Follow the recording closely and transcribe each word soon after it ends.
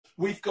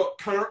we've got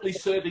currently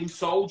serving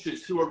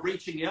soldiers who are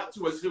reaching out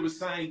to us, who are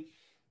saying,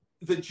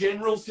 the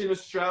generals in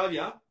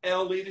Australia,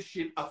 our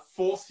leadership, are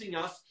forcing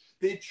us.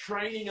 They're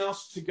training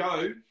us to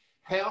go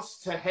house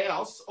to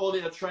house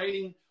on our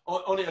training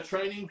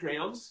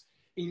grounds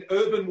in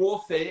urban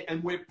warfare,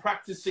 and we're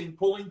practicing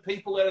pulling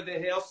people out of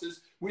their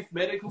houses with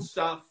medical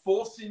staff,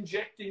 force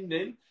injecting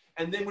them,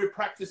 and then we're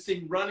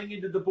practicing running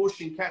into the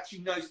bush and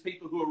catching those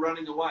people who are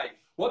running away.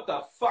 What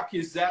the fuck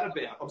is that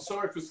about? I'm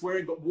sorry for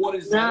swearing, but what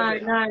is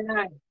that about?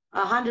 No.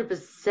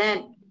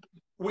 100%.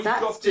 We've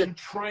got them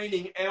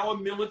training our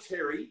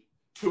military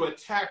to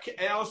attack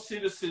our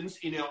citizens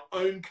in our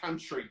own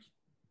country.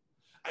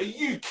 Are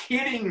you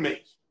kidding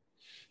me?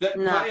 That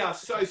they are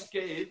so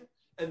scared,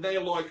 and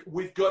they're like,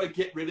 we've got to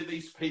get rid of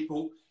these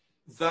people.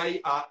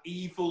 They are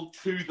evil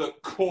to the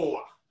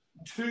core.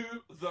 To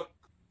the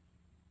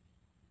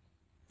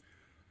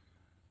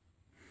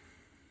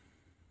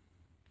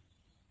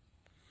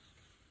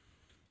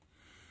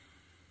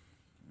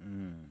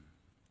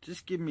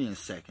Just give me a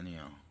second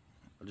here.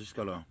 I just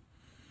gotta...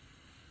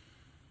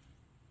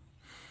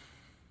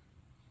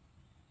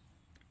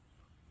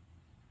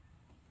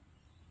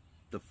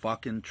 The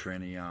fucking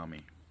Trinity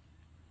Army.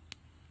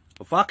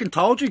 I fucking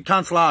told you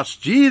cunts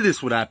last year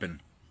this would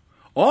happen.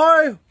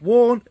 I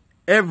warned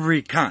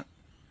every cunt.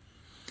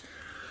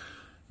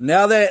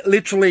 Now they're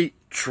literally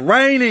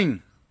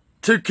training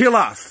to kill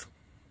us.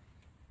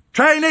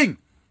 Training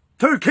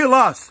to kill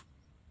us.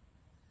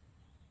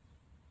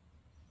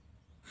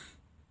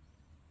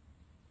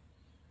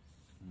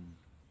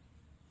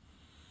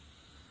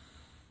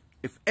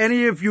 If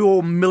any of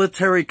your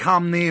military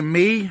come near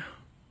me,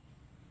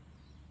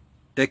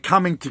 they're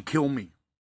coming to kill me.